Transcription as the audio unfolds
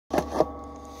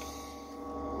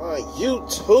my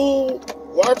YouTube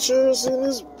watchers in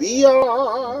this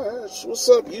biatch. What's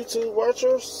up, YouTube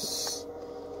watchers?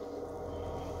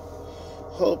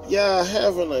 Hope y'all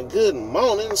having a good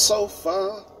morning so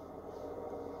far.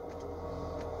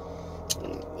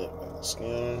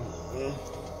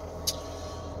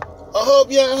 I hope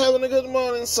y'all having a good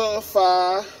morning so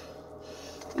far.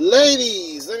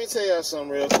 Ladies, let me tell y'all something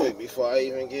real quick before I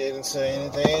even get into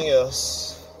anything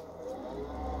else.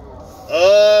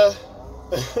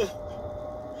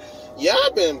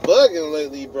 Y'all been bugging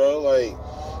lately, bro. Like,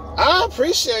 I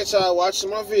appreciate y'all watching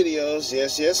my videos.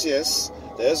 Yes.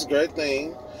 That's a great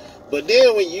thing. But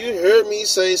then when you hear me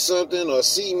say something or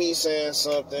see me saying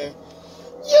something,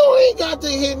 you ain't got to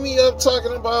hit me up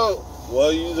talking about,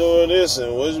 why you doing this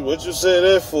and what you say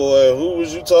that for and who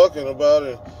was you talking about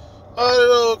and all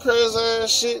that old crazy ass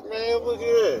shit, man. Look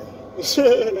here.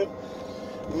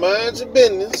 Mind your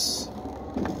business.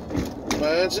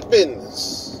 Mind your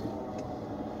business.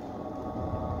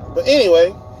 But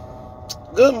anyway,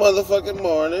 good motherfucking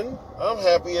morning. I'm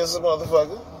happy as a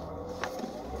motherfucker.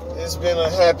 It's been a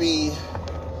happy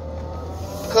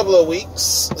couple of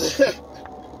weeks.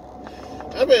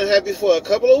 I've been happy for a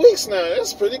couple of weeks now.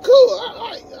 That's pretty cool.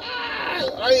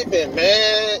 I ain't been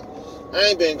mad. I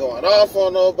ain't been going off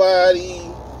on nobody.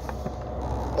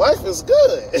 Life is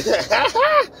good.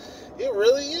 It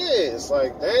really is.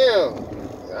 Like, damn.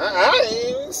 I didn't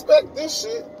even expect this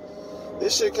shit.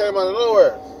 This shit came out of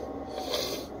nowhere.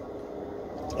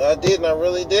 I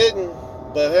really didn't.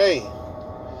 But hey,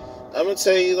 I'm going to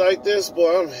tell you like this,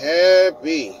 boy. I'm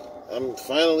happy. I'm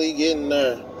finally getting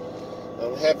there.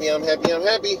 I'm happy.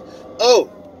 Oh,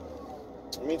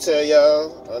 let me tell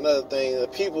y'all another thing. The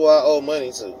people I owe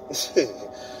money to.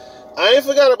 I ain't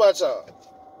forgot about y'all.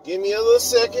 Give me a little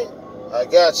second. I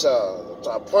got y'all.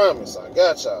 I promise. I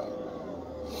got y'all.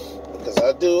 Because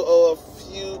I do owe a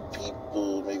few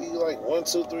people. Maybe like 1,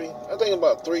 2, 3. I think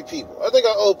about 3 people. I think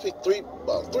I owe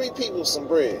about 3 people some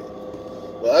bread.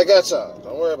 But I got y'all.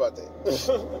 Don't worry about that.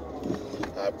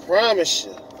 I promise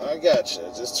you. I got you.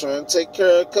 Just trying to take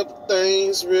care of a couple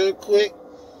things real quick.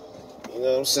 You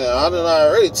know what I'm saying? I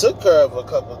already took care of a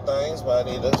couple things, but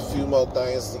I need a few more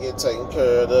things to get taken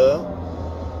care of.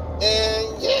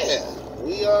 And yeah,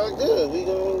 we are good. We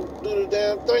gonna do the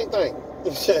damn thing.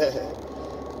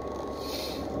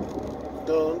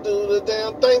 Gonna do the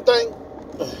damn thing.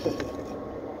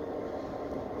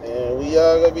 And we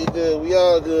all gonna be good. We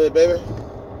all good, baby.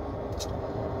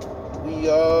 We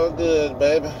all good,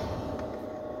 baby.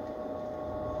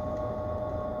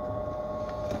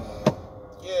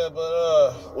 Yeah,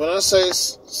 but when I say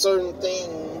certain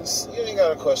things, you ain't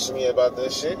gotta question me about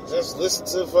that shit. Just listen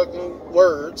to the fucking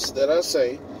words that I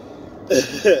say.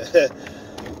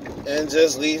 And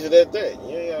just leave it at that.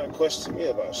 You ain't gotta question me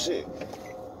about shit.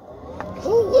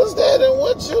 Who was that and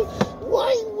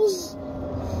why was...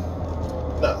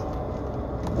 Nah.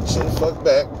 Should've fucked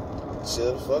back.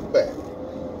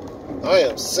 I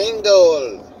am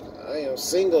single.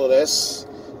 That's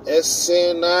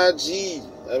S-N-I-G.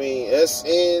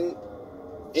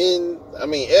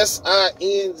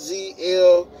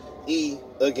 S-I-N-G-L-E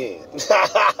again.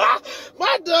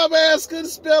 My dumb ass couldn't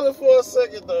spell it for a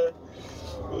second there.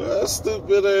 That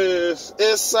stupid ass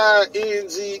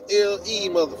S-I-N-G-L-E,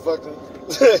 motherfucker.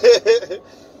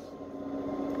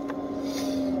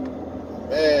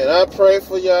 Man, I pray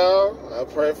for y'all. I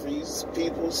pray for you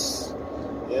peoples.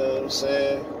 You know what I'm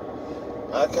saying?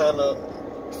 I kind of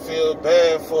feel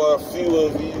bad for a few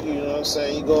of you. You know what I'm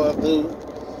saying? You going through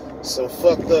some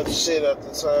fucked up shit at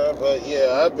the time. But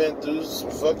yeah, I've been through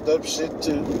some fucked up shit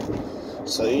too.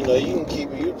 So, you know, you can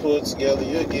keep you pull it together.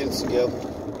 You'll get it together.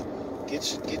 Get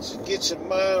your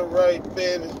mind right,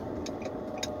 baby.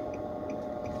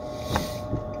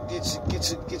 Get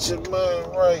your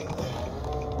mind right.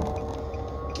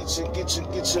 Get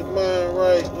your mind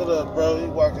right. What up, bro? He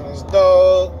walking his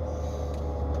dog.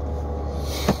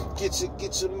 Get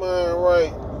your mind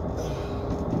right.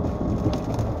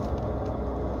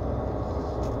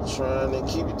 Trying to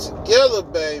keep it together,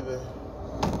 baby.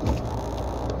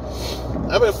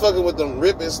 I've been fucking with them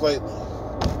rippets lately.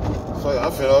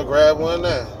 I'm finna grab one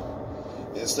now.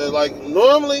 Instead, like,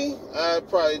 normally, I'd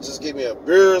probably just give me a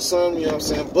beer or something, you know what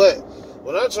I'm saying? But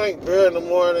when I drink beer in the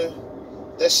morning,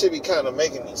 that shit be kind of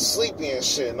making me sleepy and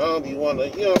shit. And I don't be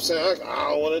wanting to, you know what I'm saying? I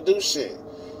don't want to do shit.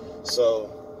 So,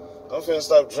 I'm finna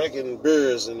stop drinking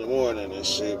beers in the morning and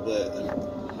shit. But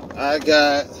I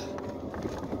got,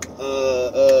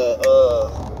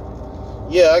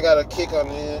 I got a kick on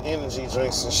the energy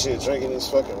drinks and shit. Drinking these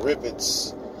fucking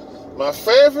rippets. My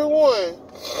favorite one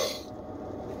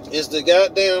is the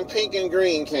goddamn pink and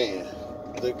green can.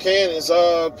 The can is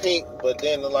all pink, but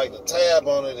then the tab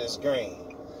on it is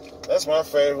green. That's my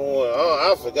favorite one.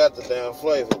 I forgot the damn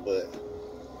flavor, but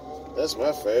that's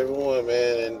my favorite one,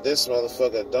 man. And this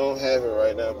motherfucker don't have it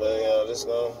right now, but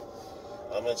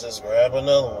I'm gonna just grab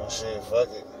another one. Shit, fuck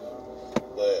it.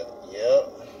 But yeah,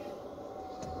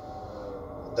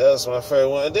 that's my favorite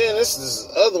one. And then this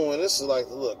other one. This is like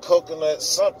the little coconut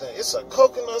something. It's a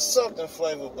coconut something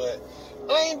flavor, but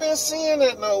I ain't been seeing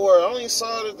that nowhere. I only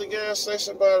saw it at the gas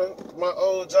station by my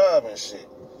old job and shit.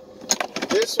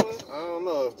 This one, I don't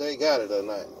know if they got it or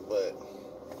not, but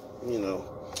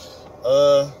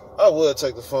I would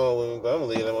take the phone with me, but I'm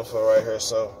gonna leave that motherfucker right here.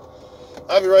 So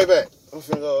I'll be right back. I'm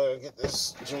finna go get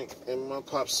this drink and my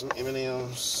pop some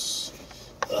M&Ms.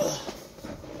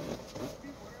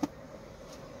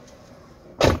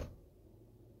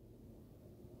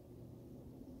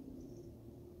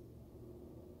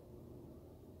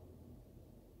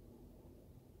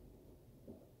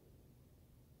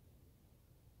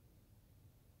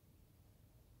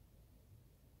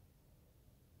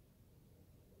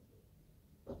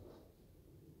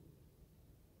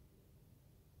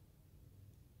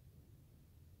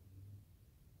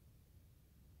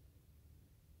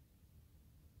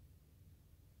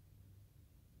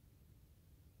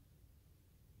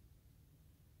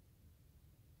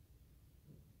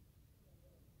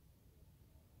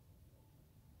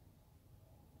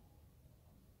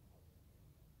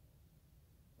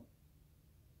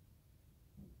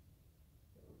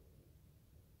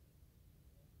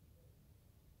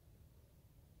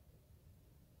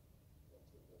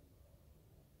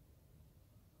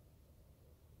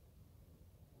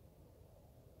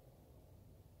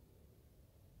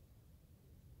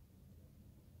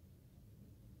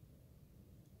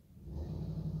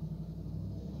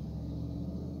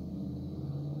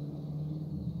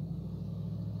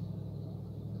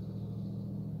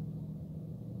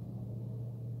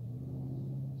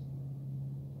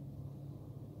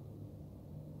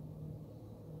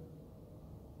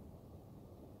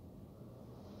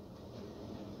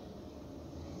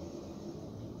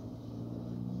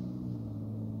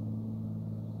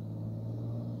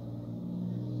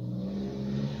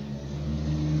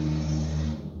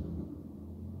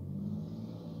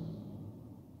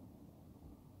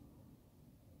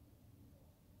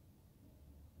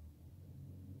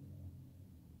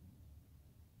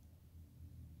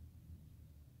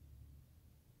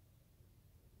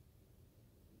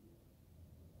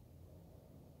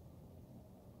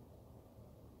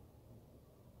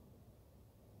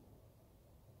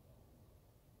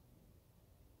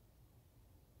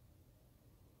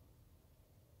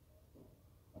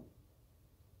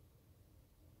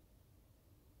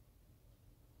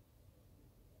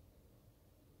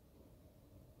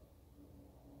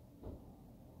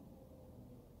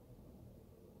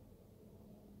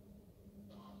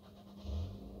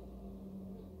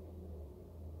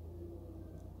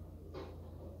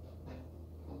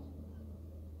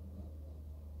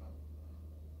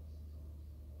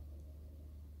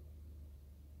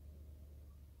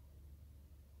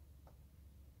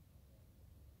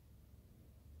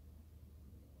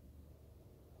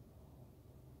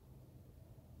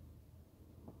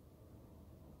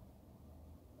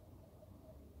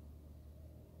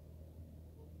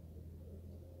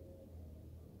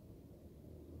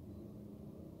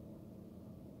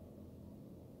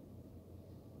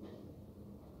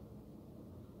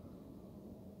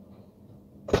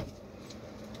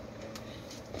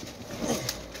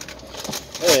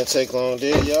 That didn't take long,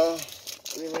 did it, y'all?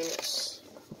 3 minutes.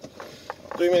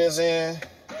 3 minutes in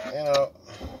and out.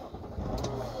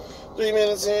 3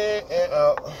 minutes in and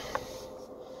out.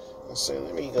 Let's see,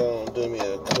 let me go and do me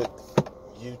a quick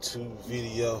YouTube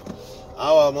video. I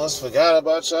almost forgot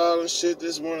about y'all and shit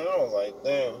this morning. I was like,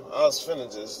 damn, I was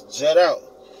finna just jet out.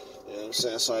 You know what I'm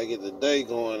saying? So I get the day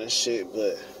going and shit,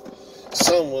 but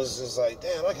something was just like,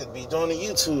 damn, I could be doing a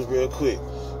YouTube real quick.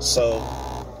 So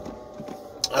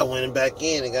I went back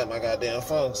in and got my goddamn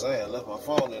phone because I had left my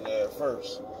phone in there at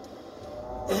first.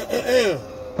 I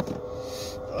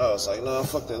was like, no,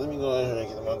 fuck that. Let me go in here and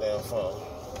get my damn phone.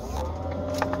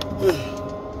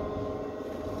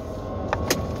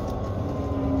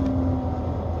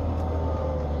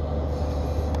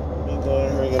 Let me go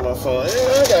in here and get my phone.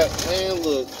 Man,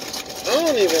 look, I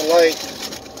don't even like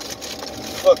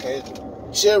fucking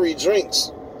cherry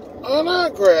drinks. Oh, no, I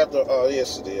grabbed the... Oh,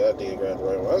 yes, I did grab the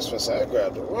right one. I was going to say, I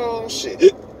grabbed the wrong shit.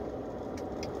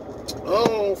 I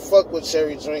don't fuck with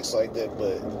cherry drinks like that,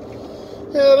 but...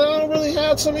 hell, they don't really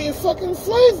have too many fucking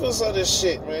flavors of this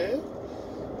shit, man.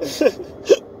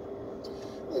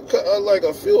 Like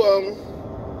a few of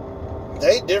them,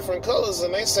 they different colors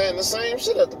and they saying the same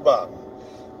shit at the bottom.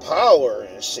 power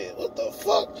and shit. What the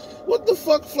fuck? What the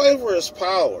fuck flavor is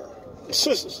power?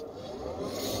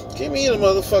 Give me the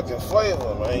motherfucking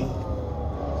flavor, man.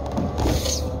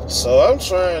 So I'm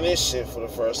trying this shit for the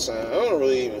first time. I don't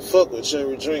really even fuck with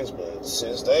cherry drinks, but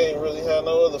since they ain't really have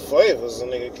no other flavors a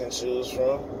nigga can choose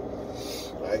from,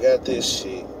 I got this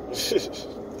shit.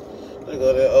 There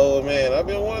go that old man. I've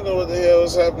been wondering what the hell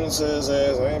was happening to his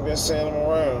ass. I ain't been seeing him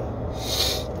around.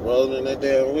 Rolling in that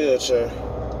damn wheelchair.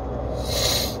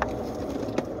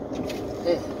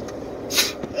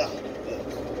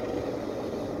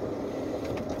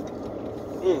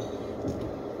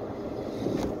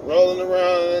 Rolling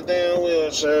around in that damn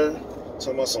wheelchair.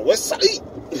 Talking about some West Side.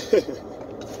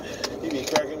 He be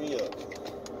cracking me up.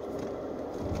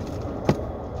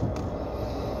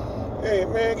 Hey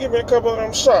man, give me a couple of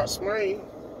them shots, man.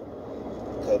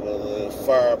 A couple of little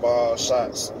fireball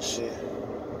shots and shit.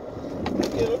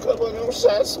 Get a couple of them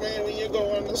shots, man, when you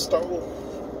go in the store.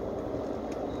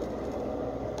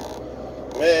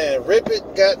 Man, rip it,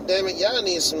 goddammit. Y'all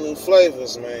need some new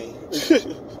flavors, man.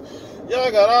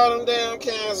 Y'all got all them damn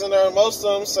cans in there. Most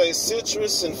of them say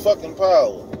citrus and fucking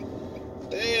power.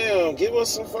 Damn, give us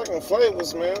some fucking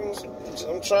flavors, man.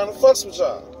 I'm trying to fucks with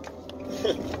y'all.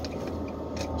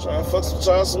 Trying to fucks with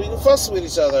y'all so we can fucks with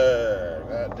each other.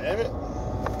 God damn it.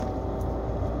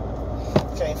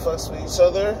 Can't fucks with each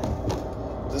other.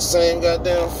 The same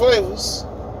goddamn flavors.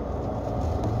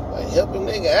 Like, help a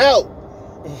nigga out.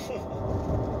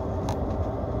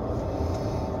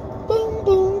 Boom,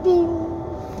 boom, boom.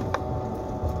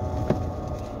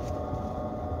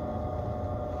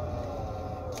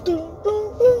 Boom,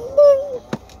 boom, boom, boom.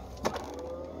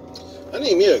 I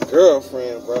need me a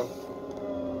girlfriend, bro.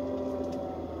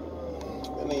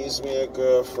 I need me a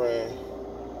girlfriend.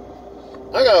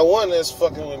 I got one that's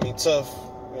fucking with me tough.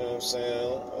 You know what I'm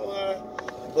saying?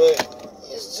 But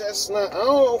it's just not. I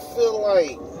don't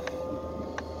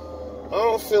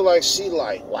feel like she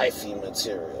like wifey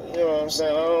material. You know what I'm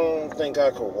saying? I don't think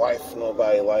I could wife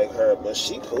nobody like her, but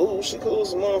she cool. She cool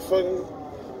as a motherfucking,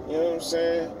 you know what I'm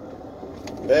saying?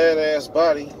 Badass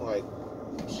body, like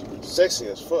sexy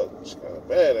as fuck. She got a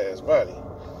badass body.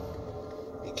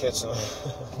 Be catching.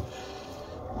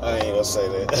 I ain't gonna say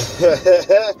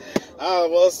that. I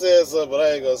almost said something, but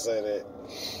I ain't gonna say that.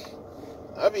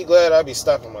 I be glad I be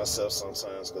stopping myself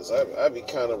sometimes, because I be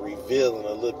kind of revealing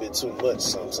a little bit too much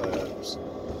sometimes.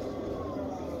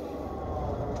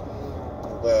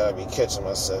 I'm glad I be catching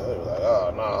myself. I be like,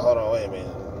 oh, no, hold on, wait a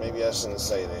minute. Maybe I shouldn't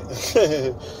say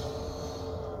that.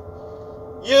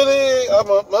 You dig? I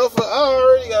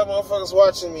already got motherfuckers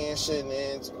watching me and shit,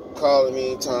 and calling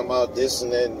me, talking about this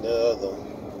and that and the other.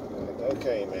 Like,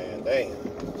 okay, man, damn.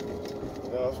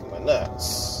 Get off my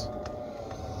nuts.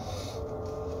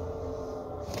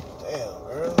 Damn,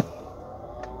 girl.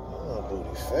 Oh,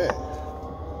 booty fat.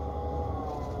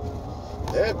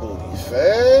 That booty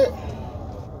fat.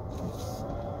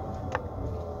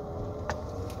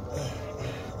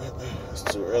 It's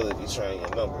too early to be trying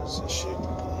your numbers and shit.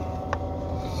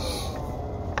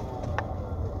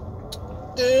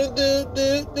 Do, do,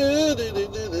 do, do, do, do,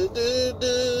 do, do,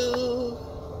 do.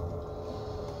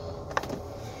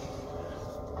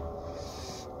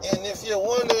 And if you're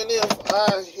wondering if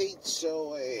I hate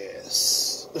your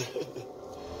ass,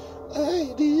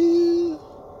 I do.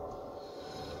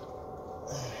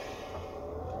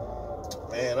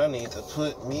 Man, I need to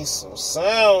put me some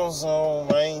sounds on,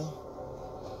 man.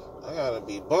 I gotta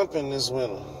be bumping this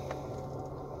winter.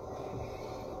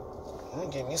 I'm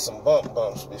gonna give me some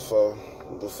bumps before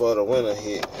the winter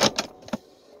hit.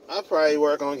 I'll probably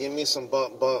work on getting me some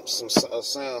bumps, some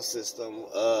sound system,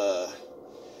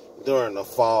 during the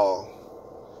fall,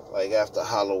 like after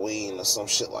Halloween or some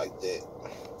shit like that.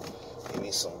 Give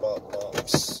me some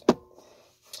bumps.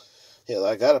 Hell,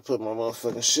 I gotta put my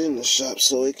motherfucking shit in the shop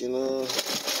so it can,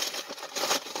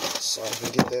 so I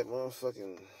can get that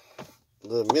motherfucking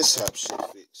little mishap shit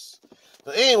fixed.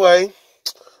 But anyway,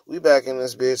 we back in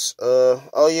this bitch.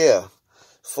 Oh yeah,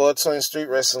 420 Street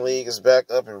Wrestling League is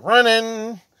back up and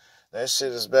running. That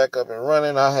shit is back up and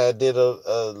running. I had did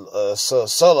a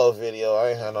solo video. I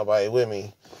ain't had nobody with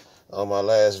me on my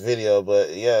last video,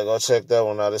 but yeah, go check that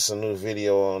one out. It's a new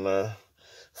video on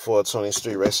 420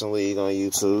 Street Wrestling League on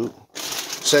YouTube.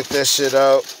 Check that shit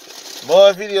out.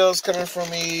 More videos coming from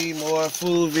me, more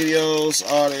food videos,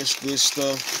 all that good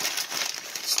stuff.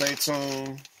 Stay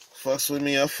tuned. Fucks with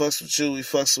me, I fucks with you, we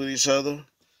fucks with each other.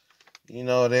 You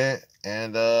know that.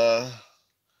 And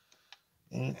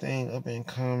anything up and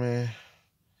coming?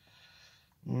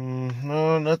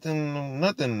 No,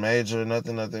 nothing major,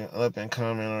 nothing up and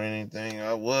coming or anything.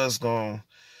 I was gonna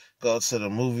go to the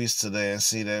movies today and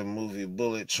see that movie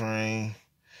Bullet Train,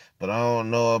 But I don't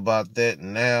know about that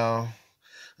now.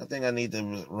 I think I need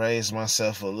to raise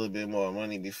myself a little bit more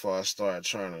money before I start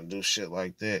trying to do shit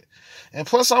like that. And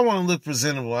plus, I want to look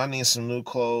presentable. I need some new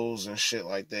clothes and shit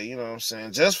like that. You know what I'm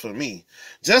saying? Just for me.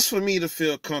 Just for me to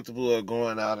feel comfortable of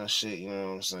going out and shit. You know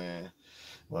what I'm saying?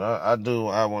 But I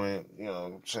want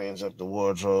to, change up the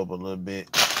wardrobe a little bit.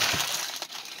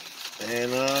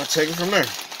 And take it from there.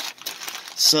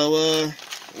 So,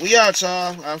 we out,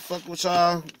 y'all. I'll fuck with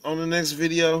y'all on the next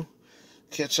video.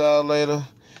 Catch y'all later.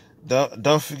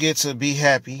 Don't forget to be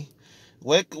happy.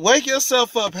 Wake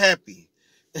yourself up happy.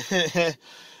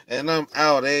 And I'm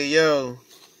out. Hey, yo.